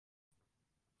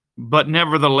but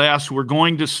nevertheless, we're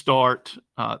going to start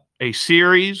a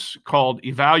series called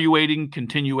Evaluating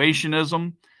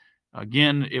Continuationism.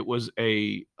 Again, it was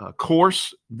a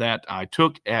course that I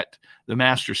took at the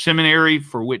Master Seminary,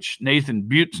 for which Nathan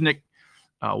Butznick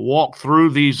walked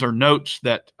through. These are notes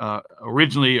that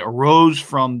originally arose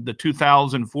from the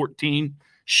 2014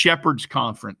 Shepherds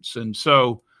Conference. And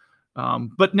so,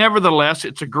 but nevertheless,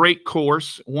 it's a great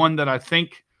course, one that I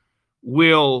think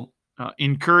will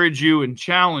encourage you and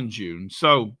challenge you. And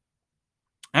so,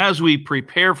 as we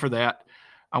prepare for that,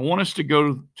 I want us to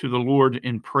go to the Lord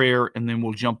in prayer, and then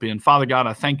we'll jump in. Father God,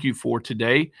 I thank you for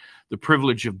today, the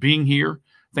privilege of being here.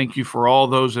 Thank you for all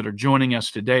those that are joining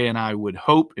us today, and I would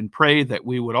hope and pray that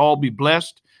we would all be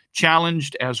blessed,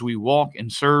 challenged as we walk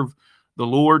and serve the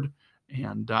Lord.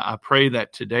 And I pray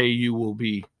that today you will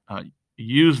be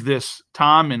use this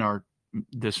time in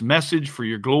this message for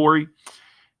your glory.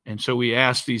 And so we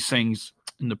ask these things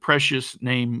in the precious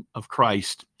name of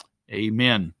Christ.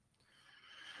 Amen.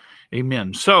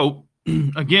 Amen. So,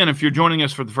 again, if you're joining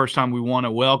us for the first time, we want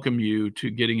to welcome you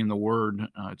to Getting in the Word.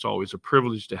 It's always a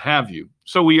privilege to have you.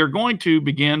 So we are going to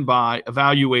begin by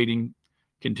evaluating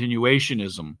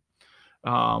continuationism.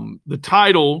 The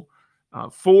title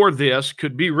for this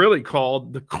could be really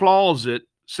called The Closet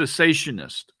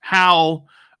Cessationist, how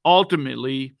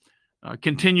ultimately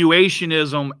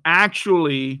continuationism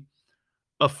actually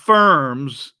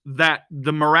affirms that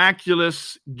the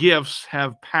miraculous gifts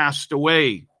have passed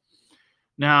away.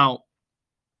 Now,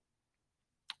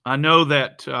 I know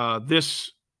that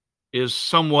this is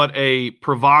somewhat a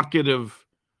provocative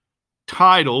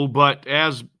title, but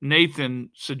as Nathan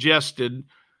suggested,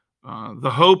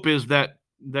 the hope is that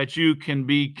you can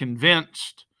be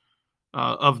convinced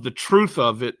of the truth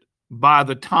of it by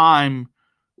the time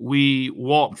we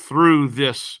walk through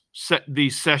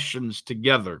these sessions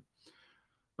together.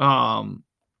 Now,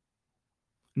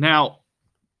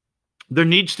 there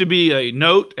needs to be a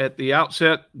note at the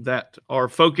outset that our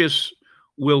focus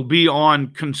will be on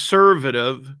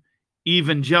conservative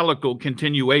evangelical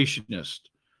continuationist.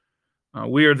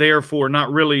 We are therefore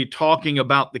not really talking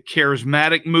about the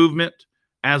charismatic movement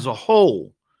as a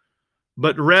whole,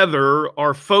 but rather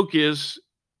our focus,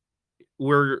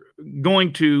 we're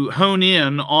going to hone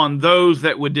in on those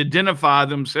that would identify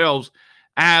themselves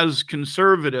as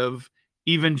conservative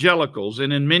evangelicals.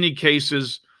 And in many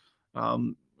cases,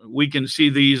 we can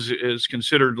see these as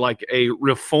considered like a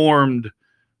reformed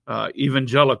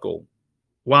evangelical,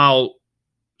 while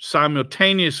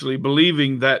simultaneously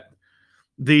believing that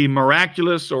the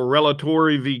miraculous or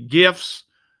revelatory gifts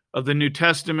of the New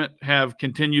Testament have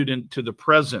continued into the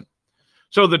present.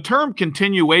 So the term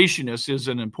continuationist is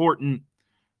an important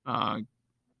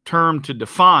term to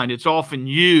define. It's often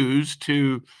used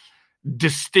to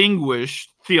distinguish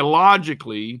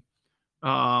theologically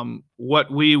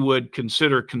what we would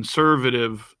consider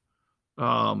conservative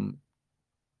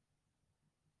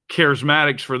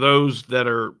charismatics, for those that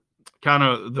are kind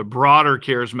of the broader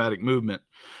charismatic movement.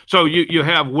 So you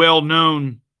have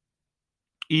well-known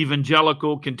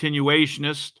evangelical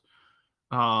continuationists.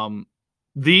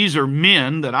 These are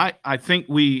men that I think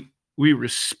we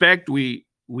respect, we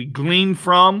glean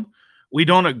from. We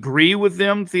don't agree with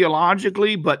them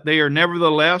theologically, but they are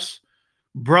nevertheless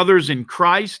brothers in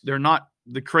Christ. They're not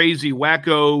the crazy,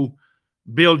 wacko,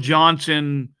 Bill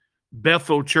Johnson,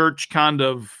 Bethel Church kind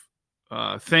of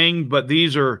thing, but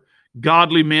these are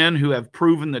godly men who have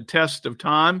proven the test of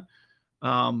time,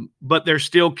 but they're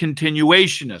still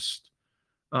continuationists,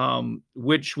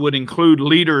 which would include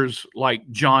leaders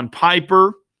like John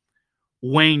Piper,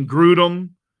 Wayne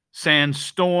Grudem,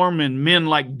 Sandstorm, and men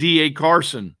like D.A.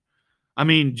 Carson. I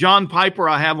mean, John Piper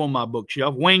I have on my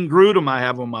bookshelf. Wayne Grudem I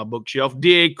have on my bookshelf.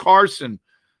 D.A. Carson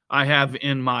I have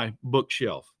in my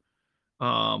bookshelf.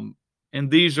 And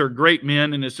these are great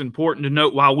men, and it's important to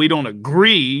note, while we don't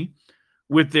agree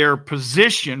with their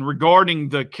position regarding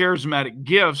the charismatic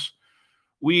gifts,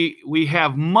 we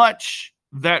have much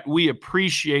that we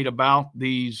appreciate about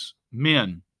these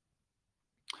men.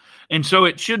 And so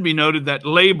it should be noted that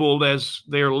labeled as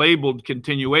they're labeled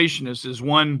continuationists is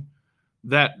one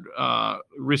that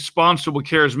responsible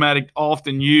charismatic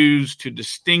often use to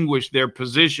distinguish their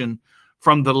position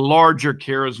from the larger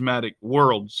charismatic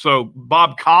world. So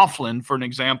Bob Coughlin, for an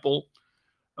example,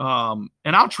 and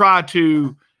I'll try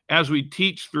to, as we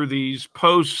teach through these,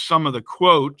 post some of the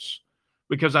quotes,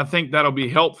 because I think that'll be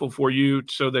helpful for you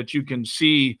so that you can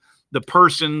see the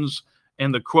persons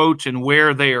and the quotes and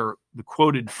where they are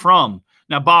quoted from.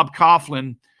 Now, Bob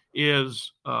Coughlin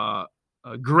is a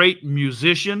great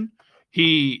musician.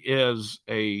 He is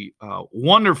a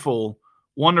wonderful,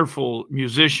 wonderful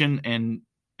musician,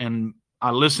 and I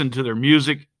listen to their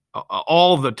music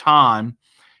all the time.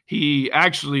 He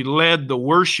actually led the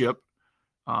worship,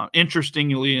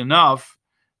 interestingly enough,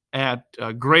 at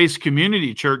Grace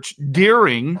Community Church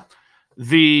during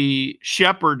the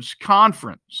Shepherds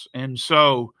Conference. And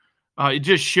so it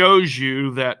just shows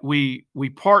you that we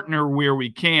partner where we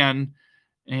can,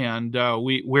 and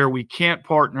where we can't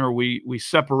partner, we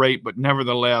separate. But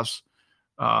nevertheless,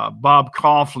 Bob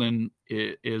Kauflin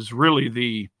is really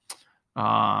the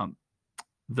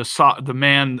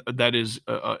man that is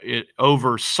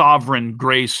over Sovereign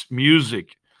Grace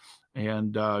Music,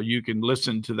 and you can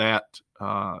listen to that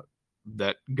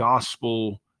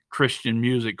gospel Christian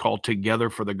music called Together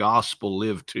for the Gospel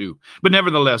Live too. But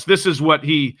nevertheless, this is what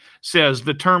he says: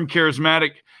 the term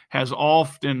charismatic has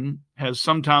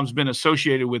sometimes been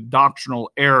associated with doctrinal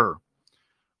error,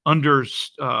 under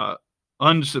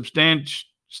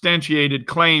unsubstantiated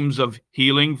claims of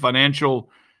healing,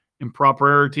 financial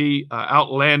impropriety,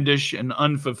 outlandish and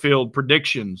unfulfilled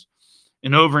predictions,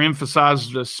 and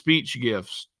overemphasizes the speech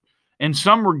gifts, and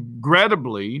some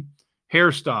regrettably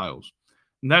hairstyles.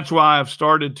 And that's why I've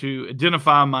started to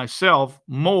identify myself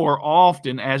more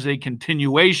often as a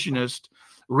continuationist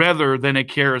rather than a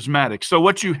charismatic. So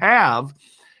what you have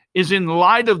is, in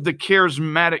light of the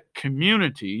charismatic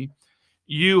community,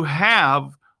 you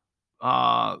have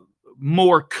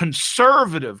more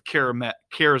conservative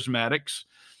charismatics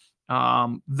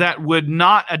that would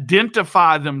not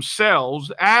identify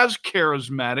themselves as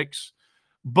charismatics,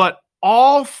 but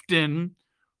often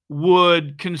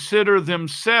would consider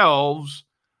themselves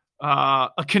a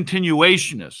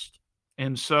continuationist.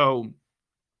 And so,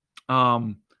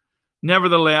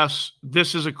 nevertheless,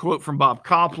 this is a quote from Bob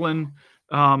Kauflin.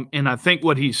 And I think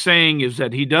what he's saying is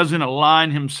that he doesn't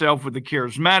align himself with the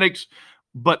charismatics,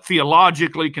 but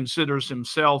theologically considers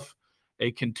himself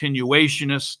a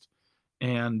continuationist.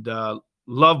 And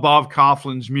love Bob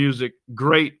Kauflin's music.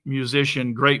 Great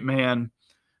musician, great man,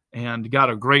 and got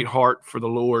a great heart for the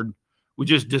Lord. We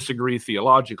just disagree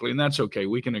theologically, and that's okay.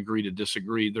 We can agree to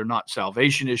disagree. They're not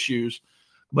salvation issues.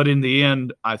 But in the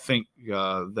end, I think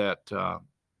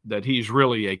that he's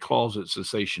really a closet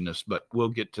cessationist, but we'll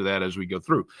get to that as we go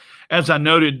through. As I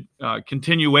noted,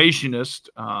 continuationist,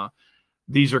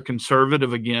 these are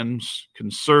conservative, again,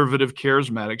 conservative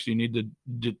charismatics. You need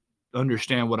to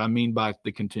understand what I mean by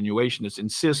the continuationists.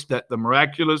 Insist that the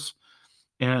miraculous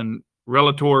and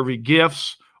revelatory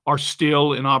gifts are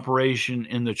still in operation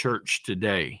in the church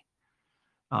today.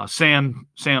 Sam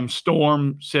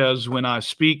Storm says, when I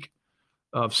speak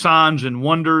of signs and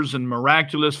wonders and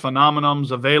miraculous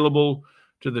phenomenons available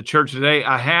to the church today,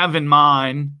 I have in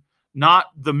mind not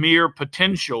the mere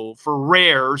potential for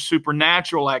rare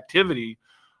supernatural activity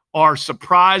or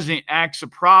surprising acts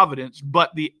of providence, but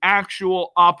the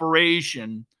actual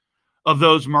operation of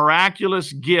those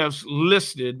miraculous gifts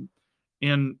listed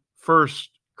in 1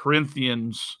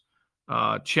 Corinthians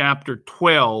chapter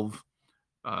 12,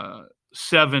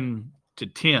 7 to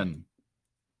 10.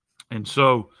 And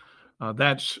so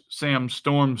that's Sam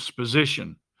Storm's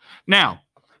position. Now,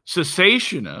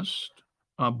 cessationists,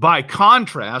 by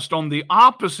contrast, on the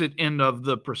opposite end of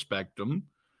the spectrum,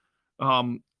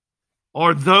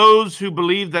 are those who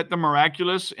believe that the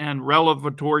miraculous and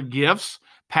revelatory gifts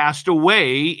passed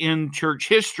away in church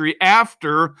history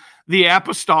after the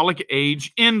apostolic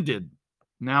age ended.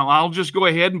 Now, I'll just go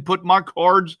ahead and put my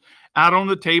cards out on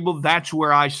the table. That's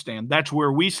where I stand. That's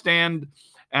where we stand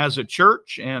as a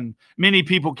church, and many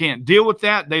people can't deal with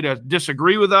that. They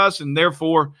disagree with us, and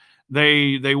therefore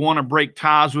they want to break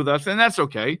ties with us, and that's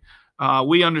okay.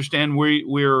 We understand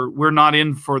we're not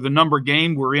in for the number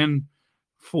game. We're in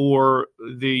for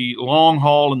the long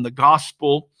haul in the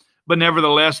gospel. But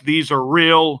nevertheless, these are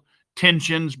real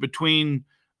tensions between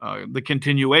the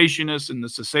continuationists and the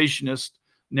cessationists.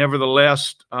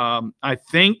 Nevertheless, I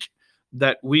think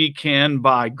that we can,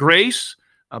 by grace,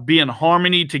 be in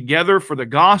harmony together for the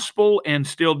gospel and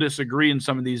still disagree in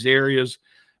some of these areas.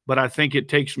 But I think it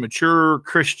takes mature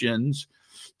Christians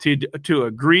to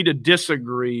agree to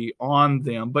disagree on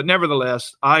them. But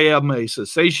nevertheless, I am a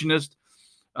cessationist.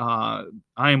 I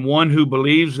am one who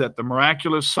believes that the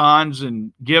miraculous signs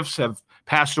and gifts have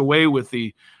passed away with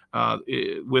the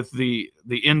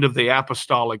end of the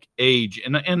apostolic age,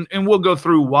 and we'll go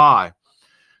through why.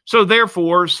 So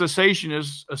therefore,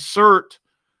 cessationists assert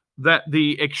that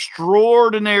the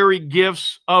extraordinary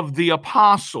gifts of the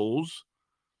apostles,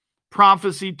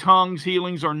 prophecy, tongues,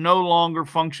 healings, are no longer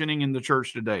functioning in the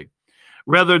church today.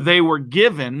 Rather, they were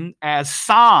given as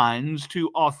signs to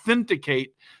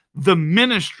authenticate the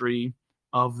ministry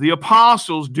of the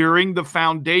apostles during the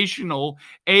foundational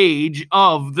age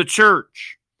of the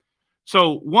church.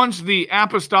 So once the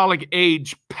apostolic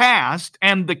age passed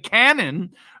and the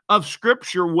canon of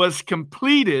Scripture was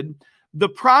completed, the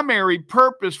primary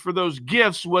purpose for those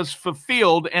gifts was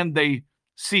fulfilled and they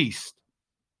ceased.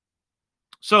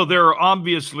 So there are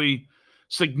obviously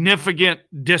significant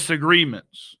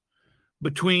disagreements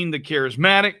between the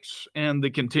charismatics and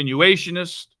the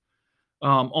continuationists.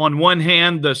 On one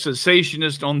hand, the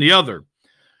cessationist on the other.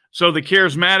 So the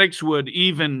charismatics would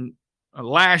even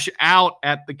lash out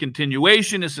at the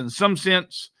continuationists in some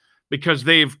sense because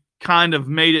they've kind of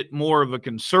made it more of a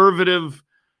conservative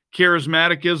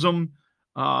charismaticism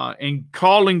and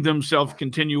calling themselves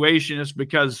continuationists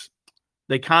because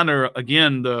they kind of,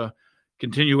 again, the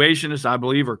continuationists, I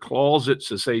believe, are closet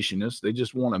cessationists. They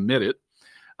just won't admit it.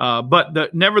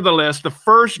 But nevertheless, the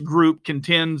first group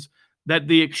contends that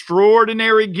the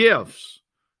extraordinary gifts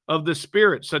of the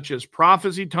Spirit, such as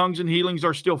prophecy, tongues, and healings,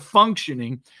 are still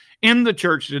functioning in the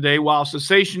church today, while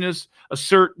cessationists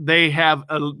assert they have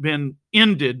been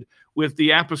ended with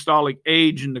the apostolic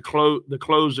age and the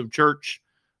close of church,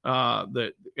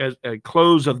 the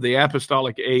close of the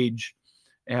apostolic age,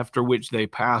 after which they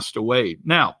passed away.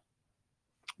 Now,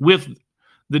 with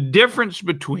the difference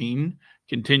between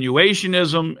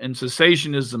continuationism and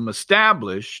cessationism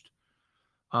established,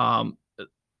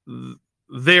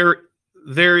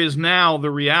 there is now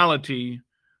the reality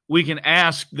we can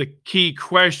ask the key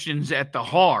questions at the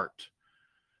heart,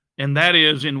 and that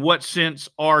is, in what sense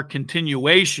are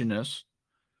continuationists,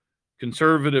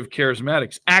 conservative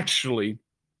charismatics, actually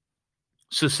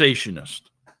cessationists?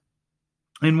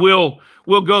 And we'll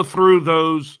go through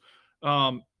those,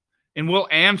 and we'll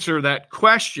answer that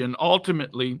question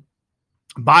ultimately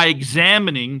by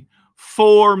examining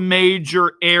four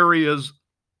major areas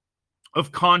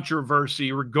of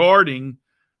controversy regarding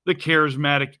the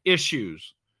charismatic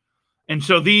issues. And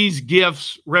so these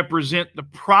gifts represent the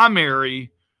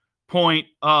primary point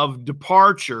of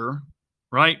departure,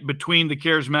 right, between the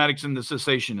charismatics and the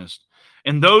cessationists.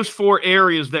 And those four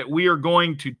areas that we are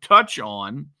going to touch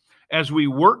on as we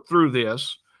work through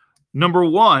this, number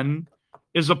one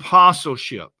is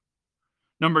apostleship.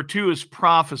 Number two is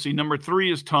prophecy. Number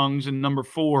three is tongues. And number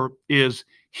four is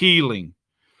healing.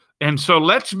 And so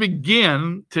let's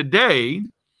begin today,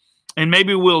 and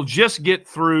maybe we'll just get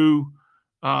through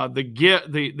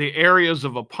the areas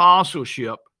of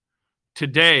apostleship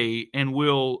today, and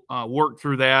we'll work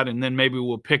through that, and then maybe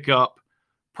we'll pick up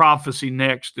prophecy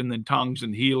next, and then tongues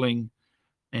and healing,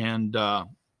 and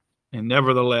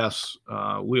nevertheless,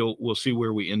 we'll see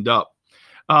where we end up.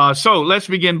 So let's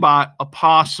begin by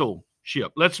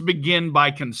apostleship. Let's begin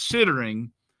by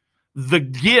considering the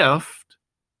gift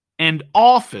and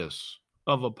office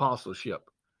of apostleship.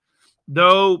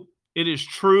 Though it is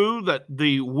true that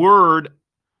the word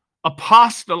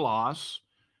apostolos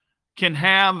can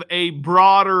have a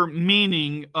broader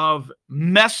meaning of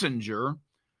messenger,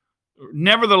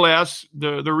 nevertheless,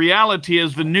 the reality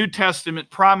is the New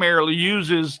Testament primarily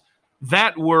uses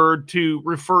that word to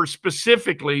refer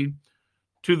specifically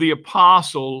to the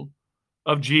apostle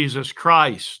of Jesus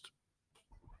Christ.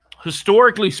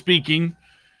 Historically speaking,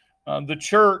 the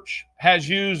church has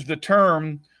used the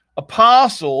term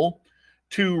apostle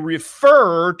to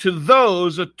refer to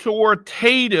those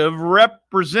authoritative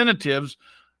representatives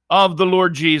of the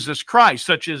Lord Jesus Christ,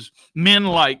 such as men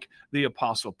like the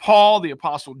Apostle Paul, the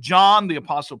Apostle John, the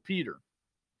Apostle Peter.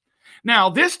 Now,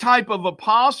 this type of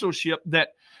apostleship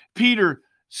that Peter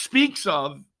speaks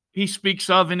of, he speaks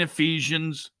of in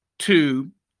Ephesians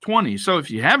 2:20. So if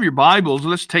you have your Bibles,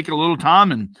 let's take a little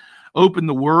time and open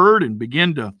the Word and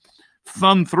begin to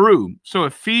thumb through. So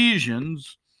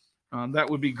Ephesians, that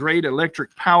would be Great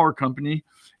Electric Power Company,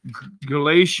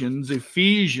 Galatians,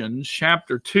 Ephesians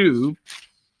chapter 2,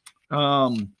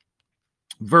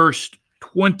 verse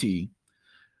 20.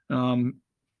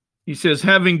 He says,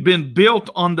 having been built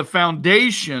on the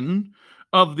foundation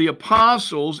of the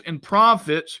apostles and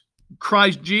prophets,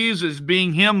 Christ Jesus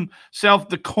being himself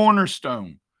the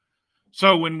cornerstone.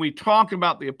 So when we talk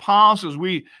about the apostles,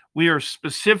 we are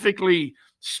specifically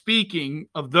speaking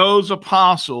of those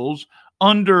apostles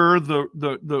under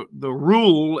the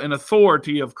rule and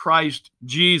authority of Christ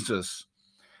Jesus.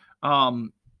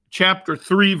 Chapter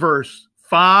 3, verse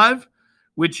 5,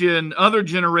 which in other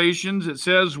generations it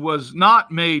says was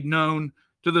not made known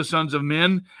to the sons of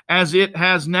men, as it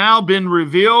has now been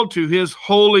revealed to his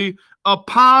holy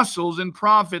apostles and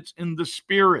prophets in the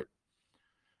Spirit.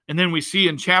 And then we see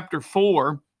in chapter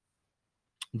 4,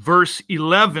 verse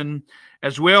 11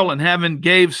 as well, and having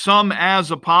gave some as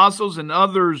apostles and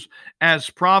others as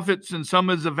prophets and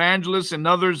some as evangelists and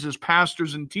others as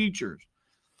pastors and teachers.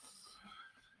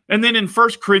 And then in 1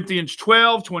 Corinthians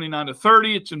 12, 29 to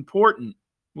 30, it's important.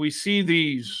 We see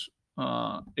these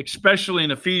especially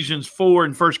in Ephesians 4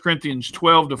 and 1 Corinthians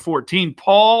 12 to 14,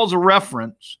 Paul's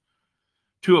reference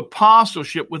to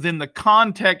apostleship within the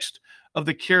context of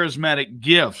the charismatic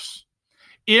gifts.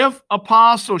 If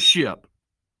apostleship,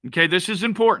 okay, this is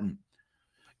important.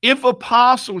 If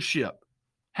apostleship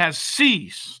has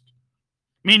ceased,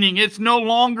 meaning it's no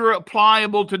longer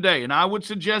applicable today, and I would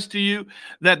suggest to you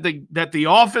that the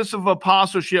office of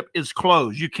apostleship is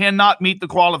closed. You cannot meet the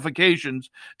qualifications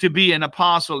to be an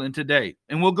apostle in today,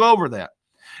 and we'll go over that.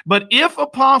 But if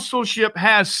apostleship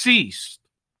has ceased,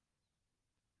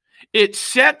 it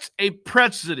sets a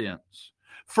precedence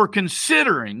for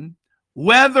considering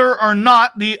whether or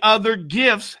not the other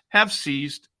gifts have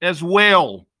ceased as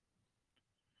well.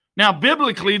 Now,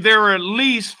 biblically, there are at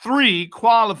least 3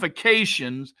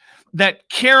 qualifications that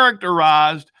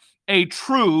characterized a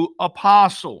true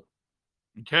apostle.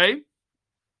 Okay?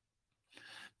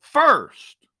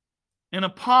 First, an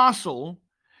apostle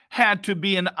had to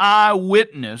be an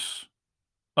eyewitness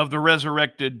of the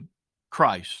resurrected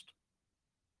Christ.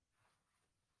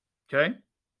 Okay?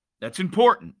 That's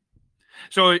important.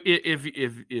 So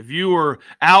if you are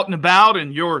out and about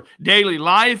in your daily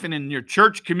life and in your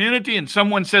church community and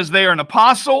someone says they are an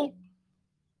apostle,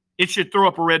 it should throw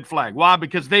up a red flag. Why?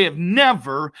 Because they have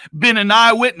never been an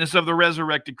eyewitness of the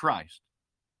resurrected Christ.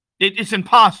 It's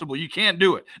impossible. You can't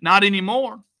do it. Not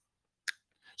anymore.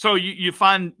 So you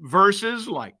find verses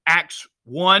like Acts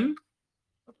 1,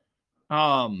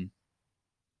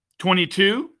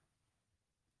 22,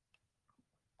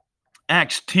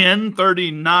 Acts 10,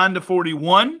 39 to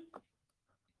 41.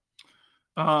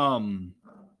 1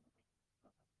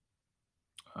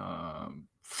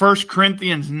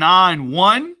 Corinthians 9,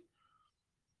 1.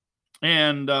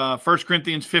 And 1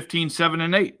 Corinthians 15, 7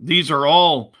 and 8. These are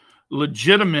all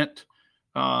legitimate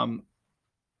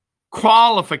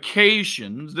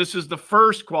qualifications. This is the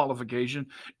first qualification.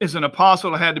 Is an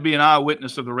apostle had to be an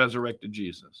eyewitness of the resurrected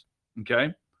Jesus.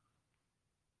 Okay?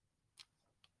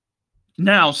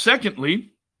 Now,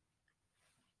 secondly,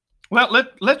 well,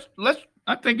 let's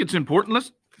I think it's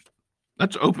important.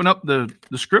 Let's open up the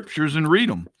scriptures and read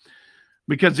them,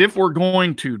 because if we're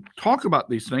going to talk about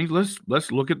these things,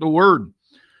 let's look at the Word.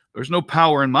 There's no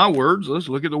power in my words. Let's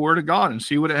look at the Word of God and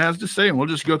see what it has to say, and we'll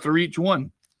just go through each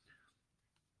one.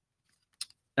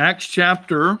 Acts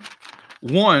chapter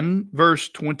 1, verse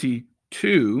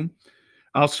 22.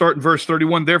 I'll start in verse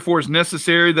 31. Therefore, it's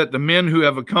necessary that the men who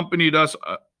have accompanied us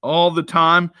all the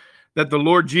time that the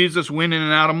Lord Jesus went in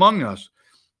and out among us,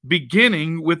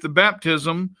 beginning with the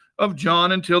baptism of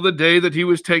John until the day that he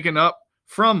was taken up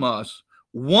from us.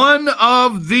 One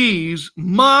of these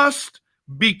must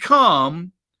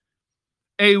become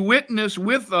a witness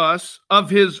with us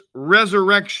of his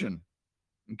resurrection.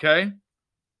 Okay?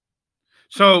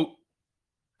 So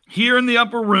here in the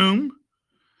upper room,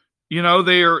 you know,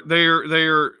 they are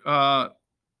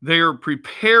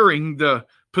preparing the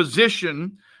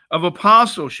position of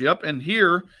apostleship, and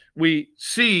here we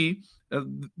see,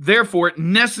 therefore, it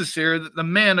necessary that the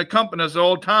man accompany us at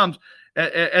all times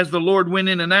as the Lord went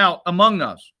in and out among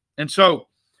us. And so,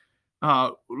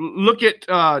 look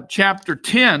at chapter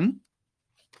 10,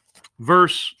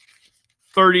 verse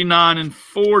 39 and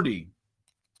 40.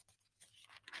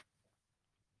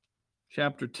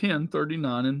 Chapter 10,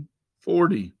 39 and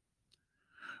 40.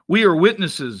 We are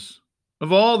witnesses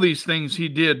of all these things he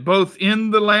did, both in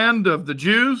the land of the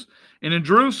Jews and in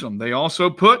Jerusalem. They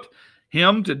also put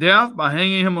him to death by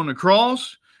hanging him on the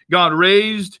cross. God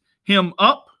raised him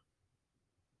up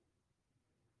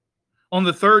on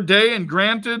the third day and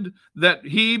granted that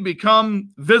he become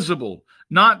visible,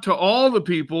 not to all the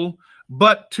people,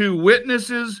 but to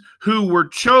witnesses who were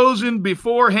chosen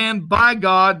beforehand by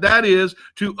God, that is,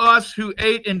 to us who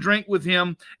ate and drank with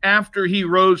him after he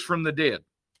rose from the dead.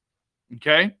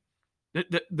 Okay?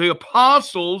 The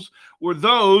apostles were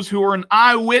those who were an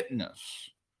eyewitness.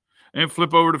 And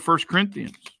flip over to 1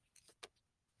 Corinthians.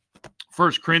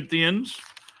 1 Corinthians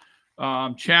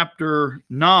chapter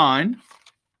 9.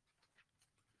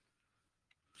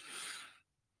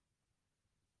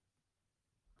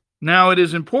 Now it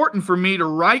is important for me to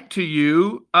write to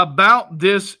you about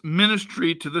this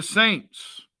ministry to the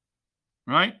saints.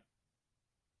 Right?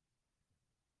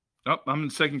 Oh, I'm in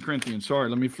 2 Corinthians. Sorry,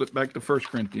 let me flip back to 1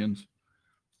 Corinthians.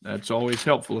 That's always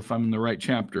helpful if I'm in the right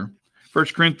chapter. 1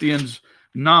 Corinthians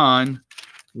 9,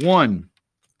 1.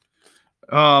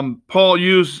 Paul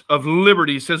used of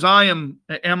liberty. He says, am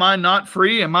I not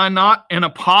free? Am I not an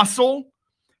apostle?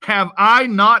 Have I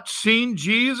not seen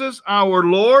Jesus, our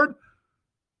Lord?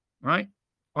 Right?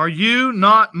 Are you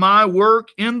not my work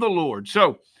in the Lord?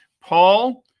 So,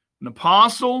 Paul, an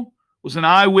apostle, was an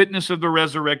eyewitness of the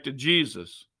resurrected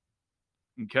Jesus.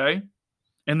 Okay?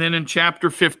 And then in chapter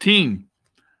 15,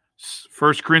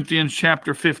 1 Corinthians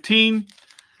chapter 15,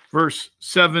 verse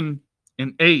 7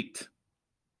 and 8.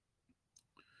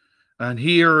 And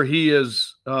here he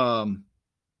is talking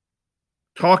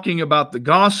about the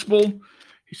gospel.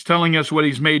 He's telling us what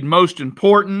he's made most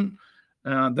important,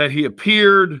 that he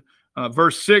appeared,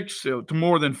 verse 6, to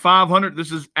more than 500.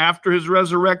 This is after his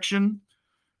resurrection.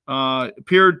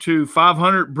 Appeared to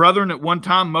 500 brethren at one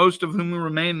time, most of whom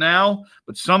remain now,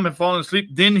 but some have fallen asleep.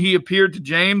 Then he appeared to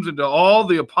James and to all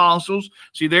the apostles.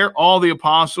 See there, all the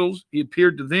apostles, he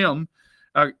appeared to them.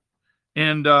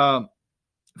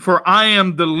 For I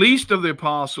am the least of the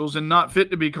apostles and not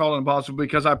fit to be called an apostle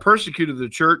because I persecuted the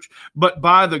church, but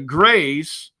by the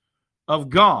grace of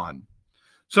God.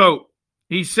 So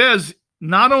he says,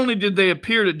 not only did they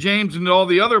appear to James and all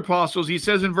the other apostles, he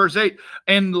says in verse 8,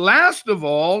 and last of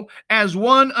all, as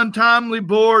one untimely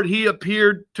born, he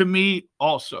appeared to me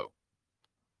also.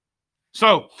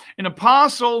 So an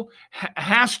apostle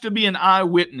has to be an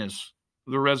eyewitness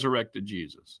of the resurrected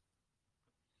Jesus.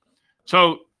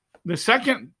 So the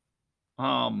second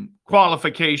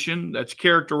qualification that's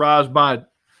characterized by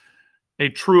a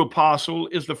true apostle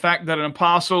is the fact that an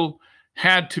apostle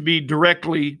had to be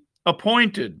directly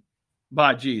appointed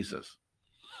by Jesus.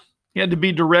 He had to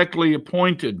be directly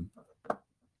appointed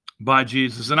by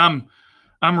Jesus. And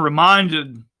I'm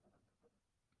reminded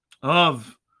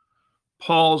of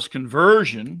Paul's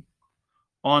conversion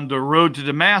on the road to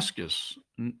Damascus.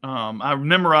 I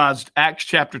memorized Acts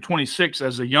chapter 26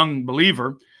 as a young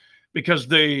believer because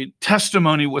the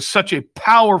testimony was such a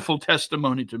powerful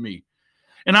testimony to me.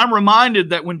 And I'm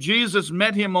reminded that when Jesus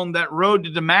met him on that road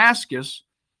to Damascus,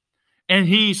 and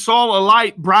he saw a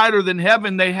light brighter than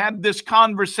heaven, they had this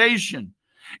conversation.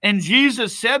 And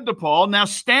Jesus said to Paul, now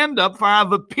stand up, for I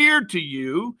have appeared to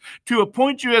you to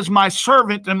appoint you as my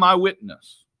servant and my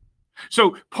witness.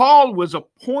 So Paul was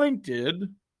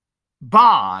appointed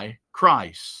by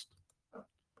Christ.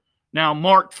 Now,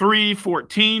 Mark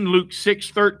 3:14, Luke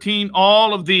 6:13,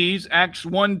 all of these, Acts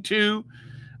 1:2,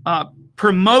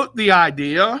 promote the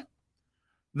idea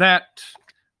that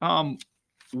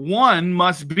one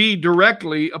must be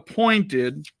directly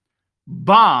appointed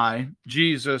by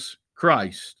Jesus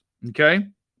Christ. Okay?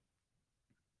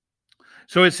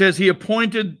 So it says he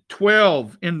appointed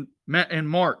 12 in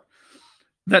Mark,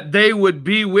 that they would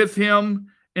be with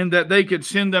him and that they could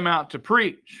send them out to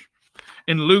preach.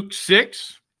 In Luke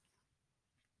 6,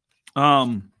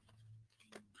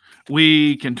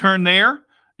 we can turn there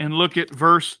and look at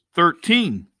verse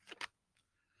 13.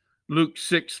 Luke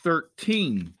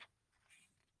 6:13.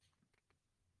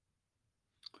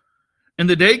 And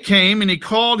the day came, and he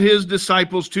called his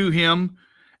disciples to him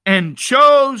and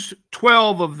chose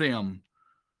 12 of them,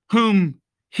 whom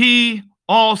he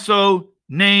also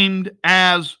named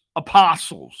as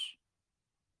apostles.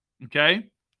 Okay?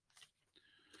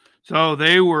 So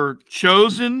they were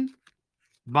chosen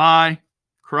by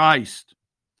Christ.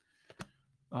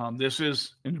 This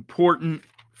is an important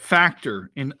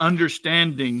factor in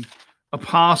understanding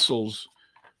apostles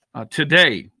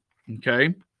today.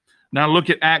 Okay? Now look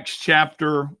at Acts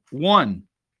chapter 1,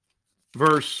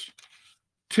 verse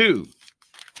 2.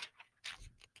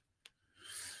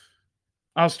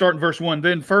 I'll start in verse 1.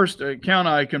 Then first account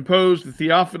I composed the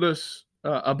Theophilus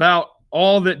about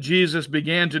all that Jesus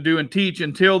began to do and teach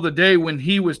until the day when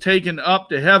he was taken up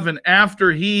to heaven,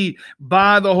 after he,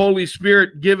 by the Holy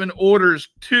Spirit, given orders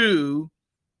to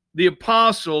the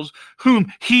apostles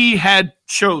whom he had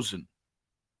chosen.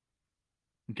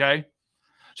 Okay?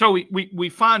 So we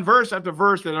find verse after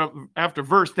verse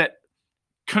that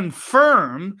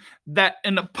confirm that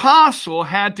an apostle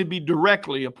had to be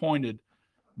directly appointed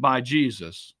by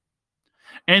Jesus.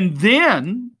 And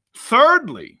then,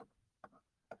 thirdly,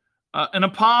 an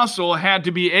apostle had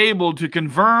to be able to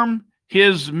confirm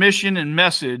his mission and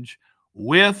message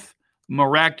with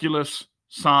miraculous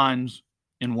signs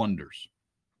and wonders.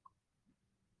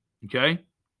 Okay?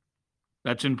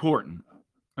 That's important.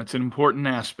 That's an important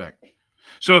aspect.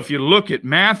 So if you look at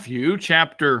Matthew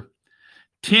chapter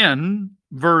 10,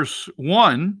 verse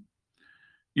 1,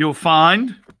 you'll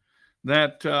find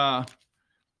that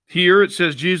here it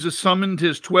says Jesus summoned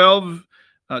his 12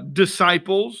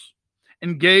 disciples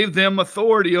and gave them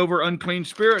authority over unclean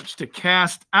spirits to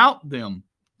cast them out,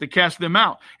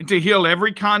 and to heal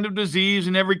every kind of disease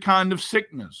and every kind of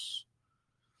sickness.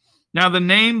 Now, the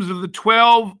names of the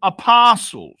 12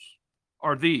 apostles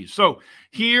are these. So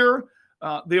here,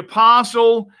 the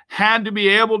apostle had to be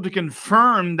able to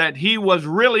confirm that he was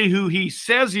really who he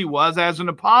says he was as an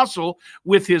apostle,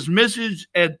 with his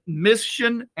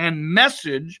mission and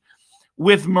message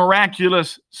with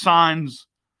miraculous signs.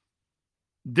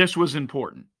 This was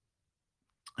important.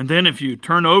 And then if you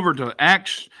turn over to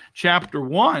Acts chapter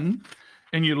 1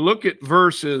 and you look at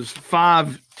verses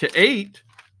 5 to 8,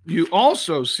 you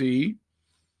also see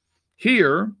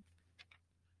here,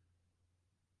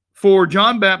 for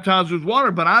John baptized with water,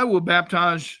 but I will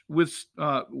baptize with,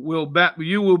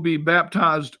 you will be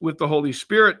baptized with the Holy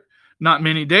Spirit not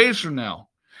many days from now.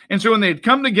 And so when they had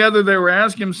come together, they were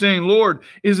asking him, saying, Lord,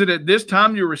 is it at this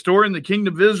time you're restoring the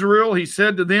kingdom of Israel? He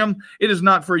said to them, it is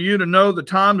not for you to know the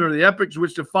times or the epochs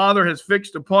which the Father has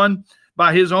fixed upon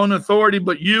by his own authority,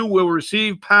 but you will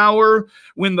receive power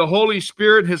when the Holy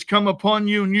Spirit has come upon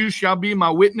you, and you shall be my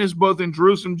witness both in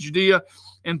Jerusalem, Judea,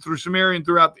 and through Samaria, and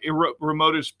throughout the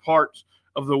remotest parts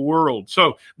of the world.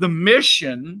 So the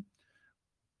mission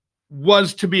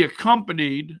was to be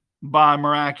accompanied by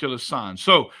miraculous signs.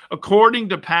 So according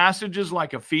to passages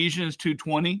like Ephesians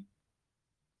 2:20,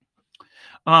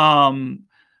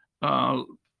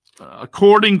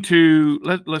 according to,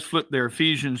 let's flip there,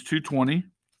 Ephesians 2:20.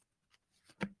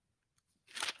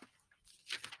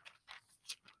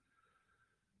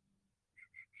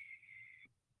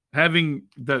 Having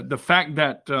the fact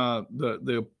that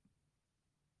the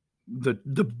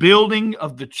building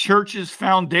of the church's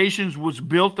foundations was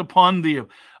built upon the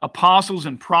apostles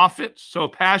and prophets. So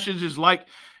passages like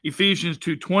Ephesians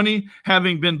 2:20,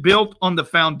 having been built on the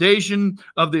foundation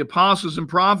of the apostles and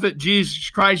prophet,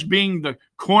 Jesus Christ being the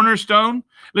cornerstone.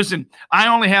 Listen, I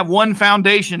only have one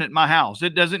foundation at my house.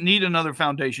 It doesn't need another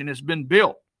foundation. It's been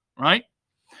built, right?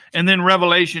 And then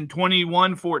Revelation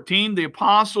 21:14, the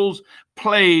apostles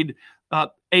played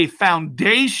a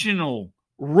foundational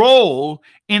role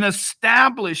in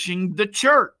establishing the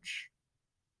church.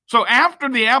 So after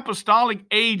the apostolic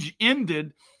age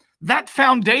ended, that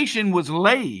foundation was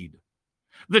laid.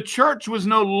 The church was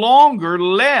no longer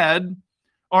led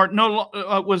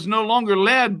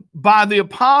by the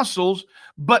apostles,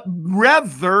 but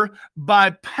rather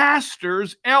by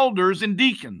pastors, elders, and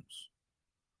deacons.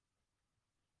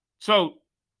 So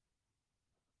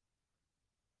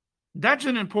that's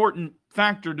an important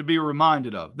factor to be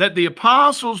reminded of, that the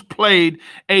apostles played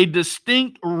a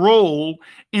distinct role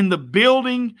in the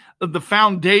building of the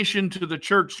foundation to the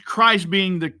church, Christ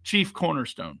being the chief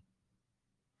cornerstone.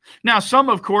 Now, some,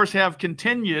 of course, have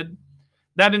continued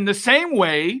that in the same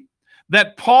way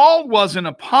that Paul was an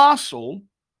apostle,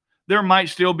 there might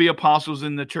still be apostles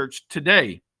in the church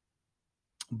today.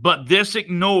 But this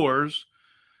ignores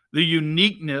the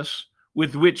uniqueness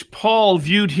with which Paul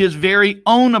viewed his very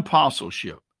own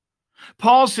apostleship.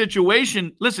 Paul's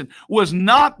situation, listen, was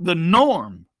not the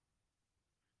norm.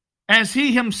 As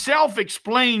he himself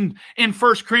explained in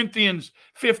 1 Corinthians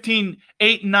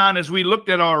 15:8-9, as we looked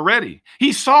at already,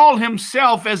 he saw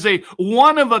himself as a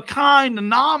one-of-a-kind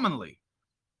anomaly,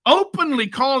 openly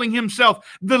calling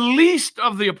himself the least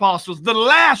of the apostles, the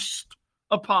last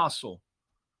apostle.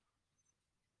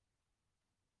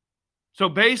 So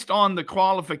based on the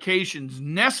qualifications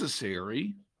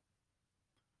necessary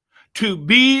to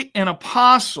be an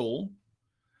apostle,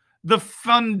 the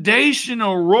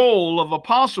foundational role of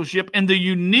apostleship and the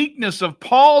uniqueness of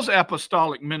Paul's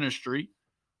apostolic ministry,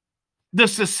 the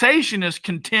cessationists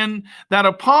contend that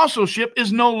apostleship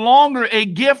is no longer a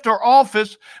gift or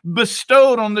office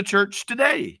bestowed on the church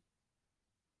today.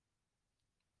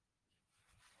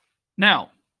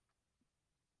 Now,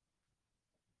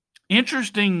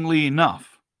 interestingly enough,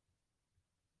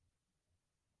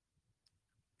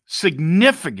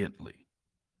 significantly,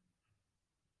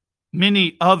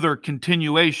 many other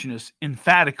continuationists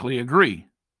emphatically agree.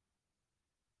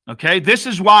 Okay, this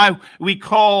is why we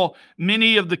call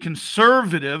many of the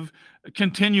conservative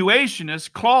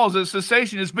continuationists closet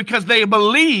cessationists, because they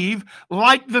believe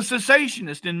like the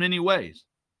cessationist in many ways.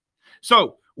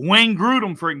 So Wayne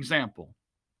Grudem, for example,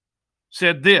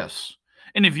 said this.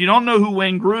 And if you don't know who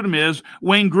Wayne Grudem is,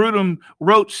 Wayne Grudem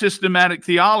wrote Systematic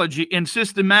Theology, and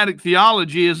Systematic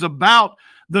Theology is about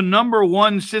the number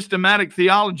one systematic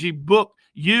theology book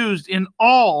used in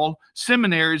all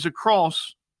seminaries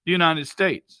across the United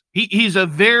States. He's a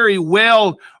very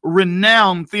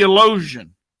well-renowned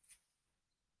theologian.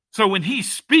 So when he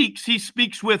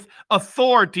speaks with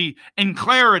authority and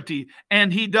clarity,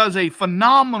 and he does a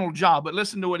phenomenal job. But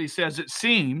listen to what he says. It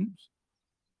seems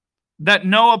that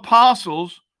no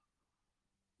apostles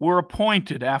were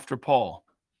appointed after Paul.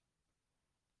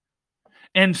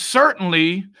 And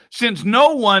certainly, since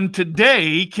no one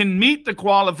today can meet the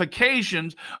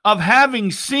qualifications of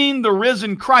having seen the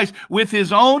risen Christ with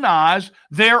his own eyes,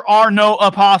 there are no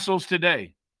apostles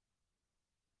today.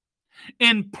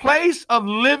 In place of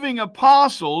living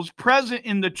apostles present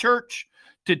in the church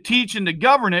to teach and to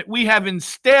govern it, we have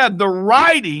instead the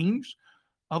writings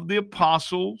of the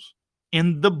apostles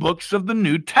in the books of the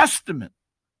New Testament.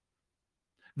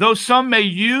 Though some may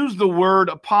use the word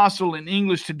apostle in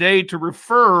English today to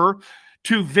refer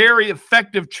to very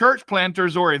effective church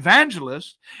planters or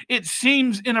evangelists, it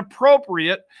seems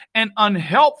inappropriate and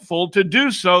unhelpful to do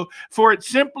so, for it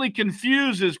simply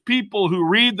confuses people who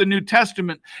read the New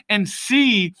Testament and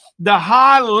see the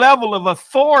high level of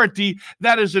authority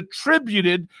that is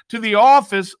attributed to the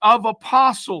office of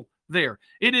apostle there.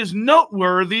 It is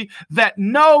noteworthy that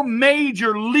no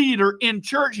major leader in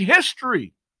church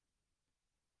history,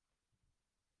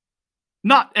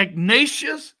 not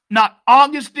Ignatius, not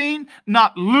Augustine,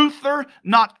 not Luther,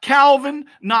 not Calvin,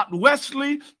 not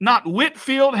Wesley, not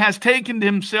Whitefield, has taken to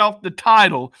himself the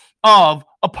title of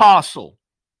apostle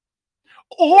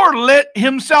or let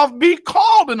himself be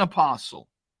called an apostle.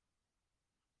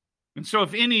 And so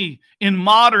if any in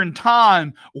modern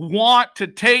time want to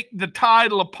take the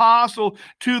title apostle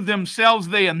to themselves,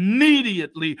 they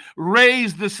immediately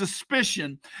raise the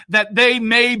suspicion that they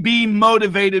may be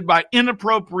motivated by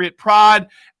inappropriate pride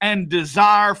and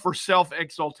desire for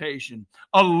self-exaltation,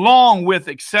 along with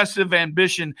excessive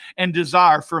ambition and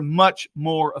desire for much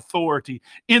more authority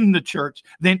in the church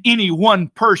than any one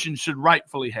person should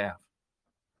rightfully have.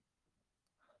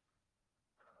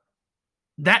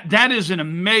 That is an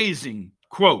amazing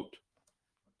quote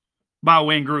by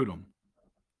Wayne Grudem.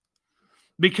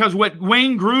 Because what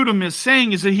Wayne Grudem is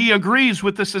saying is that he agrees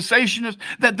with the cessationists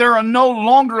that there are no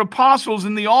longer apostles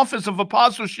in the office of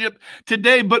apostleship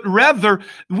today, but rather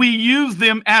we use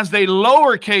them as a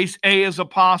lowercase a as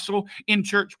apostle in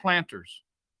church planters.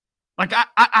 Like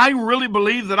I really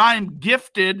believe that I am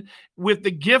gifted with the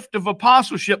gift of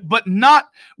apostleship, but not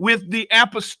with the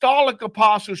apostolic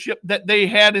apostleship that they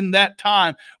had in that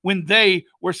time when they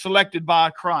were selected by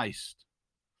Christ.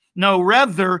 No,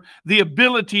 rather the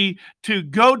ability to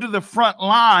go to the front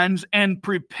lines and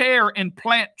prepare and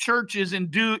plant churches and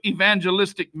do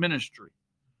evangelistic ministry.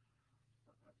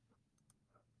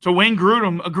 So Wayne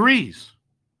Grudem agrees.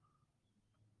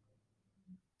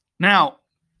 Now,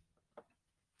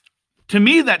 to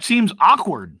me, that seems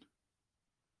awkward.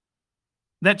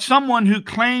 That someone who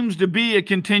claims to be a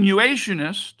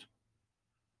continuationist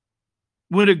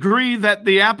would agree that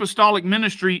the apostolic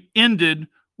ministry ended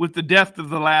with the death of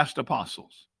the last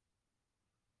apostles.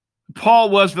 Paul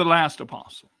was the last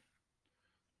apostle,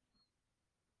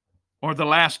 or the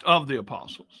last of the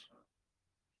apostles.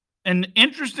 And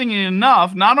interestingly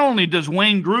enough, not only does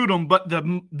Wayne Grudem, but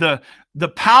the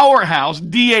powerhouse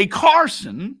D.A.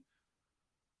 Carson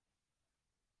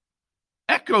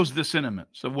echoes the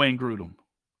sentiments of Wayne Grudem.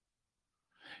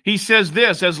 He says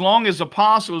this: as long as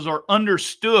apostles are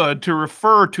understood to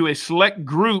refer to a select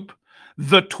group,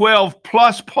 the 12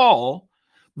 plus Paul,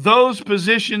 those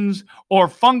positions or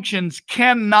functions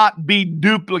cannot be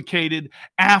duplicated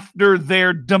after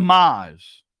their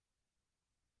demise.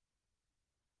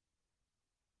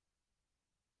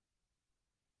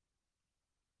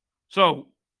 So,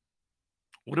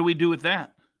 what do we do with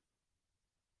that?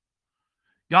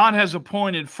 God has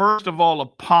appointed, first of all,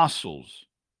 apostles.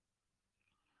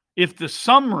 If the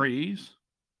summaries,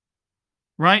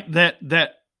 right,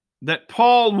 that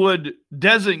Paul would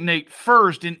designate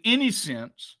first in any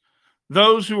sense,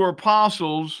 those who are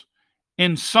apostles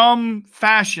in some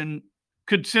fashion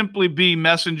could simply be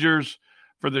messengers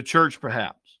for the church,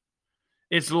 perhaps.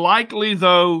 It's likely,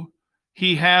 though,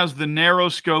 he has the narrow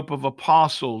scope of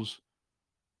apostles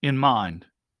in mind,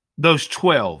 those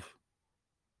 12.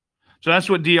 So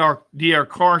that's what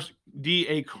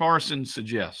D.A. Carson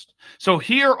suggests. So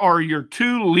here are your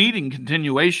two leading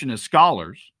continuationist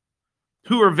scholars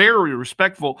who are very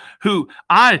respectful, who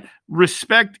I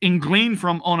respect and glean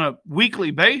from on a weekly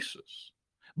basis,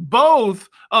 both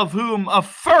of whom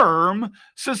affirm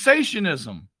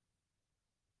cessationism,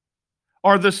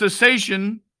 or the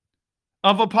cessation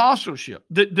of apostleship,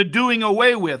 the doing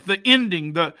away with, the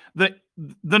ending, the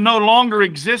no longer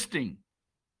existing.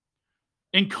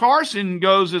 And Carson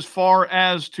goes as far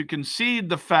as to concede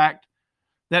the fact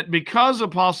that because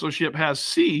apostleship has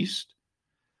ceased,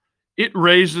 it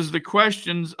raises the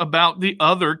questions about the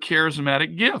other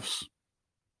charismatic gifts.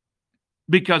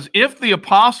 Because if the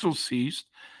apostles ceased,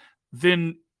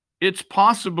 then it's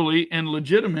possibly and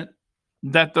legitimate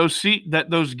that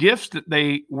those gifts that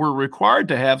they were required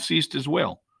to have ceased as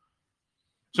well.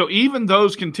 So even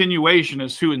those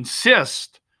continuationists who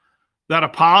insist that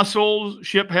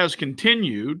apostleship has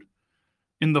continued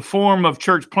in the form of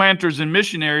church planters and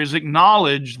missionaries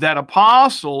acknowledge that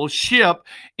apostleship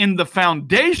in the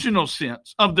foundational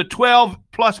sense of the 12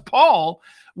 plus Paul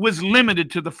was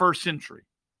limited to the first century.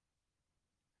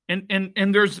 And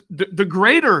there's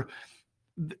the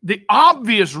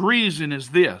obvious reason is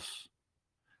this: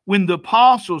 when the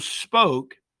apostles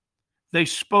spoke, they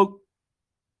spoke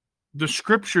the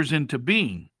scriptures into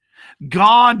being.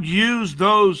 God used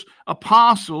those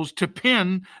apostles to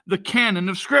pen the canon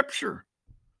of scripture.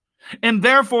 And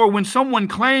therefore, when someone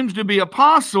claims to be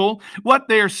apostle, what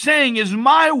they're saying is,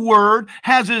 my word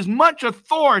has as much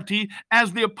authority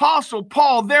as the apostle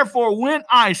Paul. Therefore, when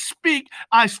I speak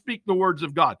the words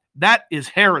of God. That is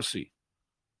heresy.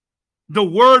 The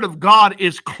word of God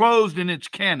is closed in its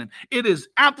canon. It is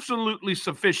absolutely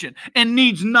sufficient and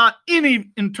needs not any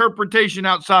interpretation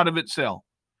outside of itself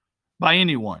by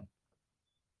anyone.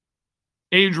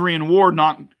 Adrian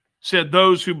Warnock said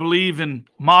those who believe in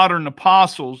modern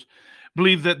apostles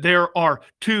believe that there are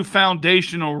two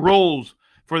foundational roles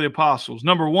for the apostles.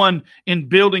 Number one, in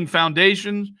building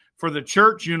foundations for the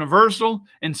church universal,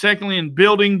 and secondly, in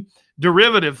building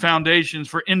derivative foundations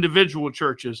for individual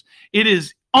churches. It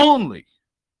is only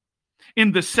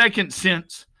in the second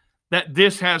sense that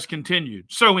this has continued.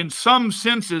 So in some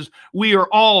senses, we are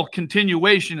all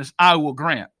continuationists, I will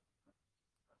grant.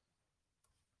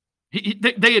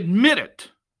 They admit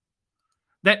it,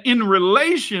 that in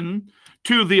relation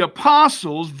to the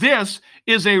apostles, this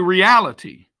is a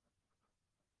reality.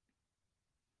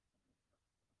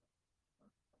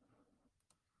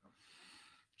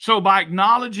 So by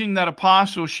acknowledging that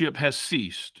apostleship has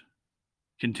ceased,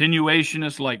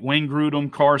 continuationists like Wayne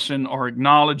Grudem, Carson are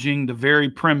acknowledging the very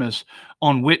premise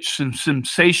on which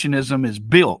cessationism is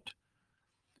built.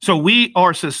 So we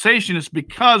are cessationists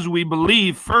because we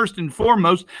believe, first and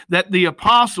foremost, that the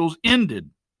apostles ended,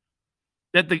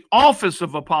 that the office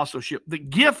of apostleship, the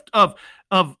gift of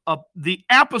the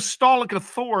apostolic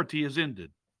authority is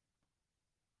ended.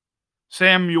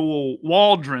 Samuel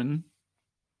Waldron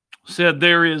said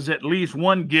there is at least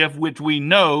one gift which we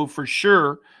know for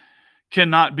sure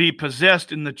cannot be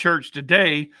possessed in the church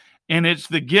today, and it's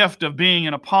the gift of being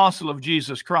an apostle of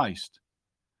Jesus Christ.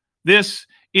 This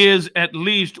is at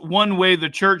least one way the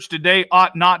church today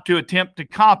ought not to attempt to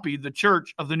copy the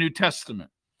church of the New Testament.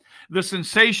 The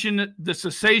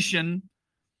cessation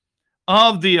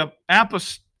of the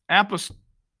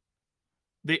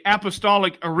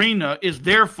apostolic arena is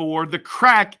therefore the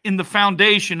crack in the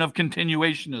foundation of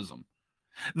continuationism.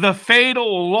 The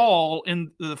fatal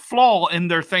flaw in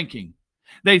their thinking.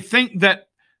 They think that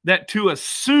to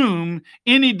assume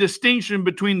any distinction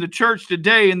between the church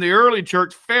today and the early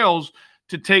church fails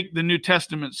to take the New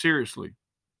Testament seriously.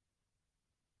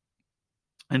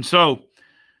 And so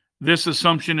this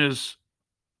assumption is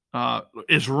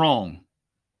wrong.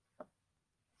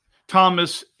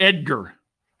 Thomas Edgar,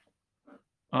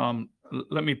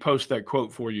 let me post that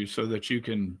quote for you so that you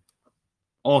can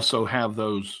also have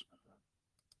those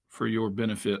for your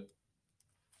benefit.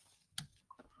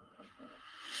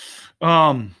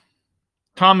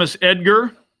 Thomas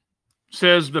Edgar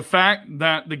says the fact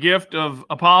that the gift of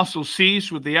apostles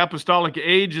ceased with the apostolic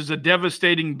age is a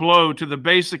devastating blow to the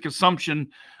basic assumption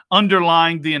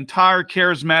underlying the entire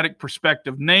charismatic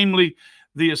perspective, namely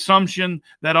the assumption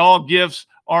that all gifts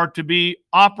are to be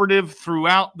operative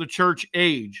throughout the church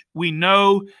age. We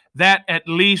know that at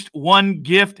least one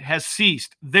gift has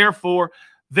ceased. Therefore,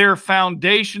 their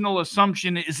foundational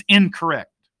assumption is incorrect.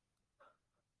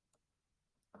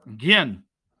 Again,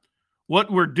 what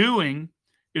we're doing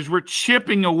is we're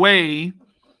chipping away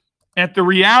at the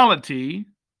reality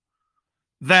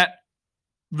that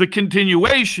the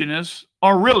continuationists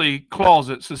are really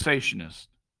closet cessationists.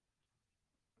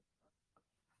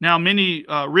 Now,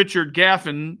 Richard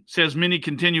Gaffin says many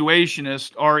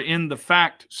continuationists are in the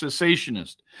fact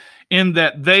cessationist, in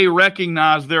that they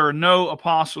recognize there are no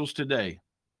apostles today.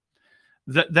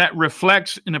 That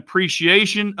reflects an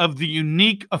appreciation of the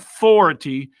unique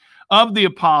authority of the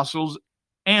apostles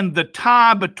and the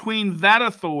tie between that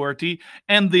authority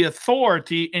and the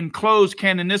authority and closed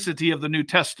canonicity of the New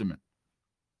Testament.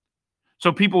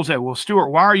 So people say, well,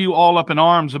 Stuart, why are you all up in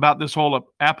arms about this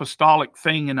whole apostolic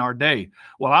thing in our day?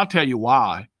 Well, I'll tell you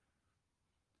why.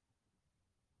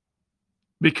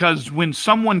 Because when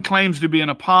someone claims to be an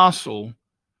apostle,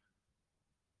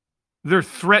 they're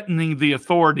threatening the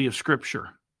authority of Scripture.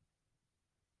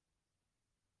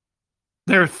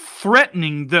 They're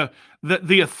threatening the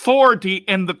authority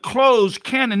and the closed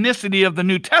canonicity of the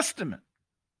New Testament.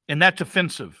 And that's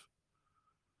offensive.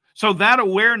 So that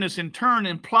awareness in turn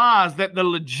implies that the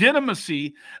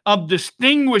legitimacy of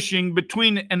distinguishing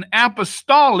between an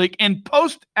apostolic and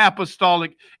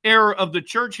post-apostolic era of the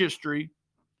church history,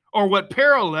 or what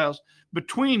parallels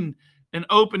between an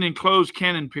open and closed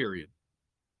canon period.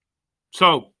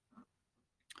 So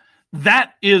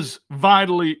that is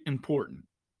vitally important.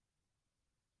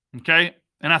 Okay?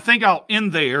 And I think I'll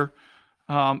end there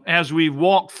as we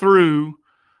walk through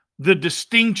the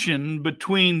distinction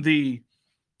between the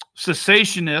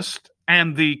cessationist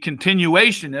and the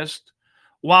continuationist,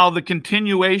 while the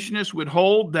continuationist would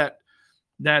hold that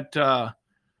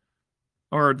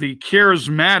or the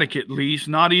charismatic, at least,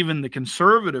 not even the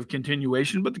conservative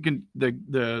continuation, but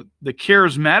the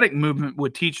charismatic movement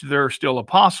would teach there are still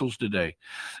apostles today.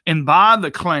 And by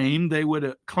the claim, they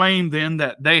would claim then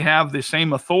that they have the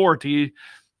same authority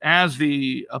as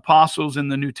the apostles in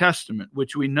the New Testament,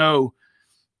 which we know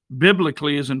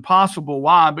biblically is impossible.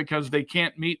 Why? Because they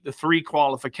can't meet the three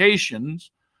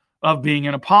qualifications of being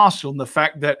an apostle. And the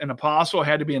fact that an apostle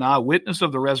had to be an eyewitness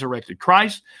of the resurrected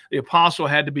Christ, the apostle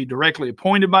had to be directly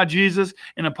appointed by Jesus,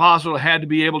 an apostle had to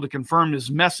be able to confirm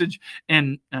his message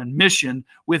and mission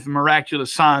with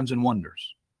miraculous signs and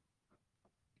wonders.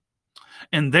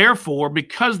 And therefore,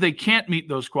 because they can't meet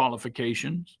those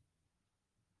qualifications,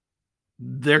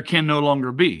 there can no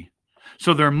longer be.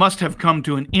 So there must have come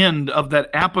to an end of that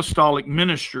apostolic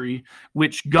ministry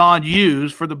which God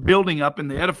used for the building up and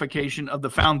the edification of the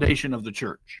foundation of the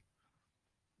church.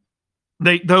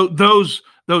 Those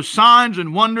signs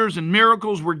and wonders and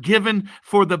miracles were given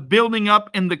for the building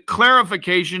up and the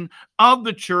clarification of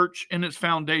the church and its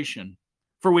foundation,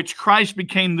 for which Christ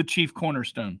became the chief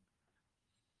cornerstone.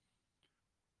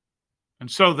 And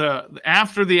so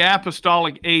after the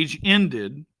apostolic age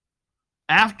ended,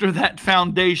 after that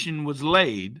foundation was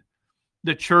laid,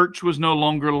 the church was no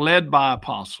longer led by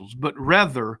apostles, but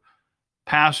rather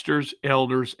pastors,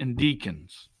 elders, and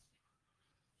deacons.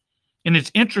 And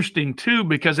it's interesting, too,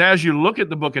 because as you look at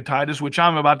the book of Titus, which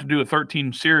I'm about to do a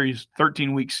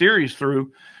 13-week series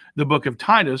through the book of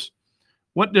Titus,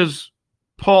 what does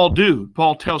Paul do?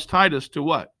 Paul tells Titus to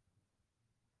what?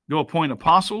 Go appoint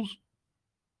apostles?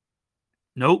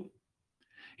 Nope.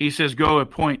 He says go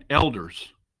appoint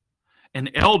elders. And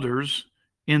elders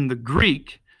in the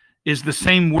Greek is the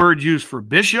same word used for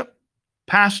bishop,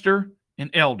 pastor, and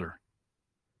elder.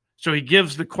 So he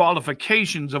gives the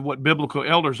qualifications of what biblical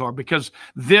elders are, because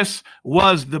this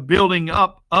was the building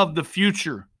up of the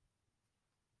future.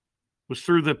 It was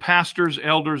through the pastors,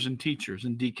 elders, and teachers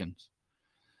and deacons.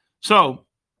 So,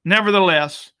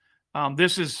 nevertheless,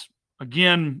 this is,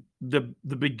 again, the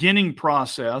beginning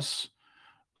process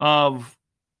of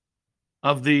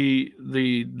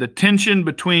the tension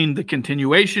between the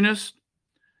continuationist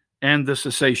and the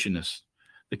cessationist.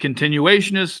 The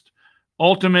continuationists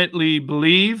ultimately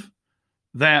believe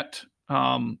that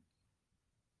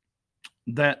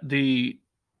that the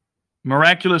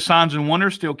miraculous signs and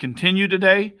wonders still continue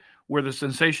today, where the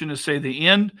cessationists say the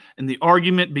end, and the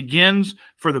argument begins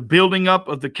for the building up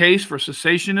of the case for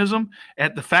cessationism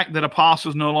at the fact that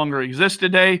apostles no longer exist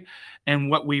today. And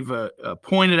what we've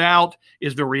pointed out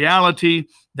is the reality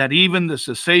that even the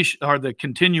cessation or the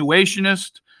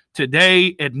continuationists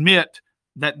today admit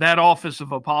that that office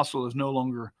of apostle is no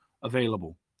longer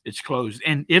available. It's closed.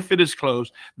 And if it is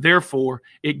closed, therefore,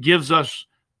 it gives us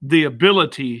the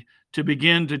ability to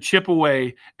begin to chip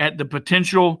away at the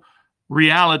potential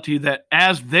reality that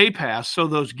as they pass, so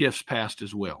those gifts passed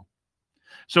as well.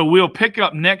 So we'll pick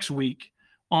up next week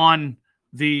on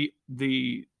the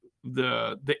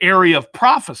area of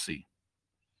prophecy.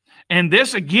 And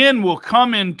this again will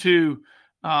come into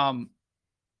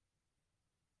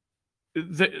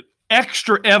the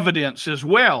extra evidence as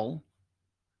well,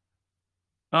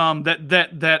 that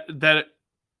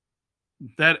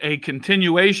a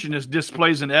continuationist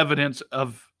displays an evidence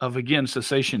of again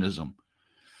cessationism.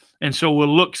 And so we'll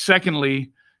look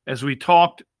secondly, as we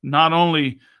talked not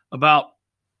only about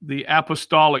the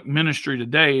apostolic ministry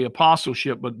today,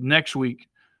 apostleship, but next week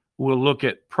we'll look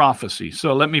at prophecy.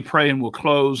 So let me pray and we'll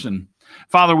close. And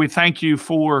Father, we thank you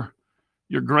for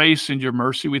your grace and your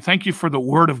mercy. We thank you for the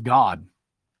word of God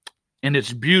and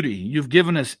its beauty. You've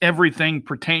given us everything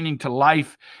pertaining to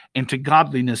life and to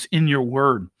godliness in your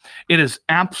word. It is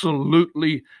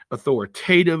absolutely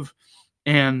authoritative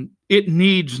and it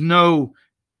needs no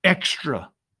extra.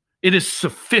 It is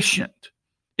sufficient.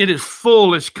 It is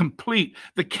full, it's complete.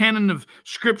 The canon of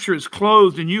Scripture is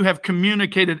closed, and you have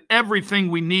communicated everything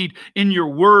we need in your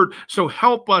word. So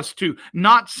help us to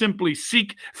not simply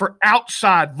seek for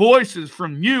outside voices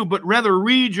from you, but rather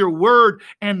read your word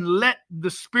and let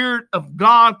the Spirit of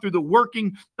God, through the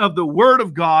working of the word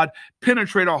of God,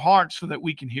 penetrate our hearts so that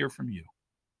we can hear from you.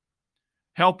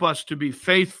 Help us to be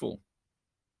faithful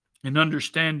in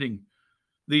understanding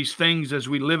these things as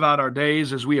we live out our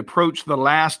days, as we approach the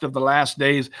last of the last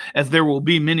days, as there will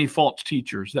be many false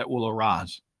teachers that will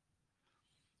arise.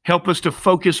 Help us to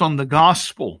focus on the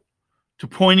gospel, to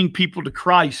pointing people to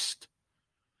Christ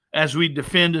as we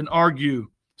defend and argue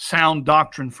sound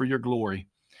doctrine for your glory.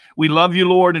 We love you,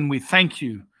 Lord, and we thank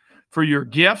you for your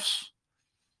gifts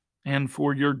and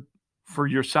for for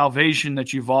your salvation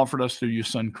that you've offered us through your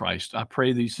Son, Christ. I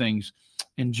pray these things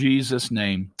in Jesus'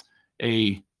 name.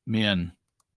 Amen.